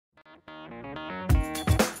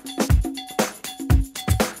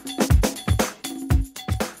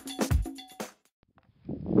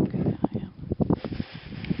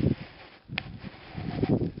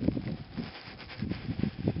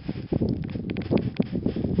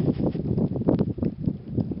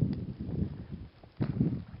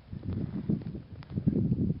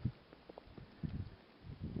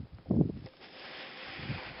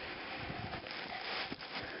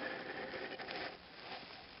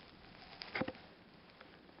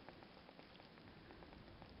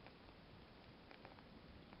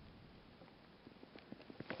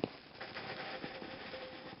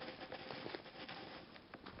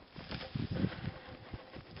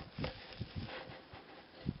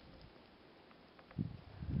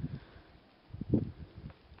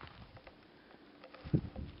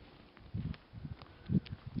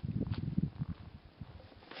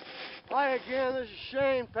Hi again, this is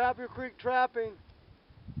Shane, Papio Creek Trapping.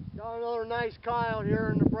 Got another nice coyote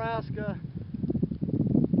here in Nebraska.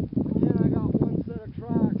 Again, I got one set of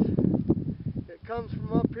tracks. It comes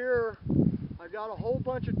from up here. I got a whole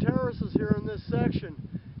bunch of terraces here in this section,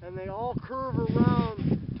 and they all curve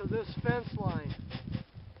around to this fence line.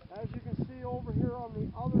 As you can see over here on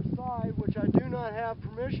the other side, which I do not have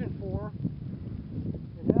permission for,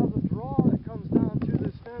 it has a draw that comes down to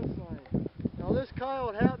this fence line. Now this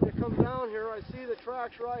coyote happened to come down here. I see the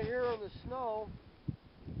tracks right here on the snow,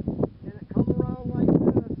 and it come around like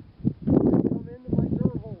this and come into my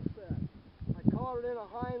dirt hole set. I caught it in a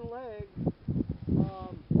hind leg.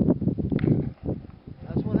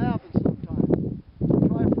 That's what happens sometimes.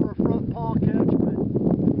 Try for a front paw catch, but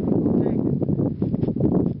I'll take it.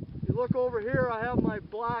 If you look over here, I have my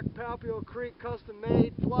black Papio Creek custom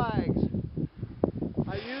made flags.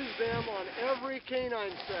 I use them on every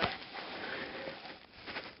canine set.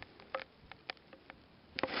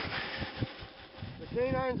 The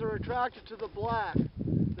canines are attracted to the black.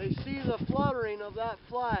 They see the fluttering of that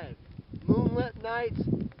flag. Moonlit nights,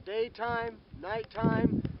 daytime,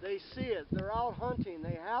 nighttime, they see it. They're out hunting.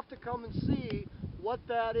 They have to come and see what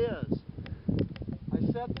that is. I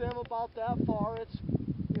set them about that far. It's,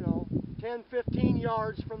 10, 15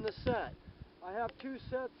 yards from the set. I have two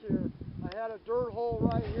sets here. I had a dirt hole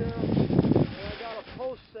right here, and I got a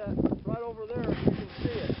post set right over there if you can see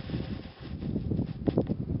it.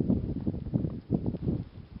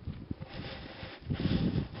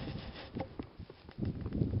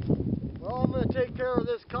 Well, I'm going to take care of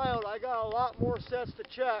this coyote. I got a lot more sets to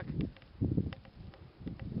check.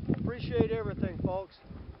 Appreciate everything, folks.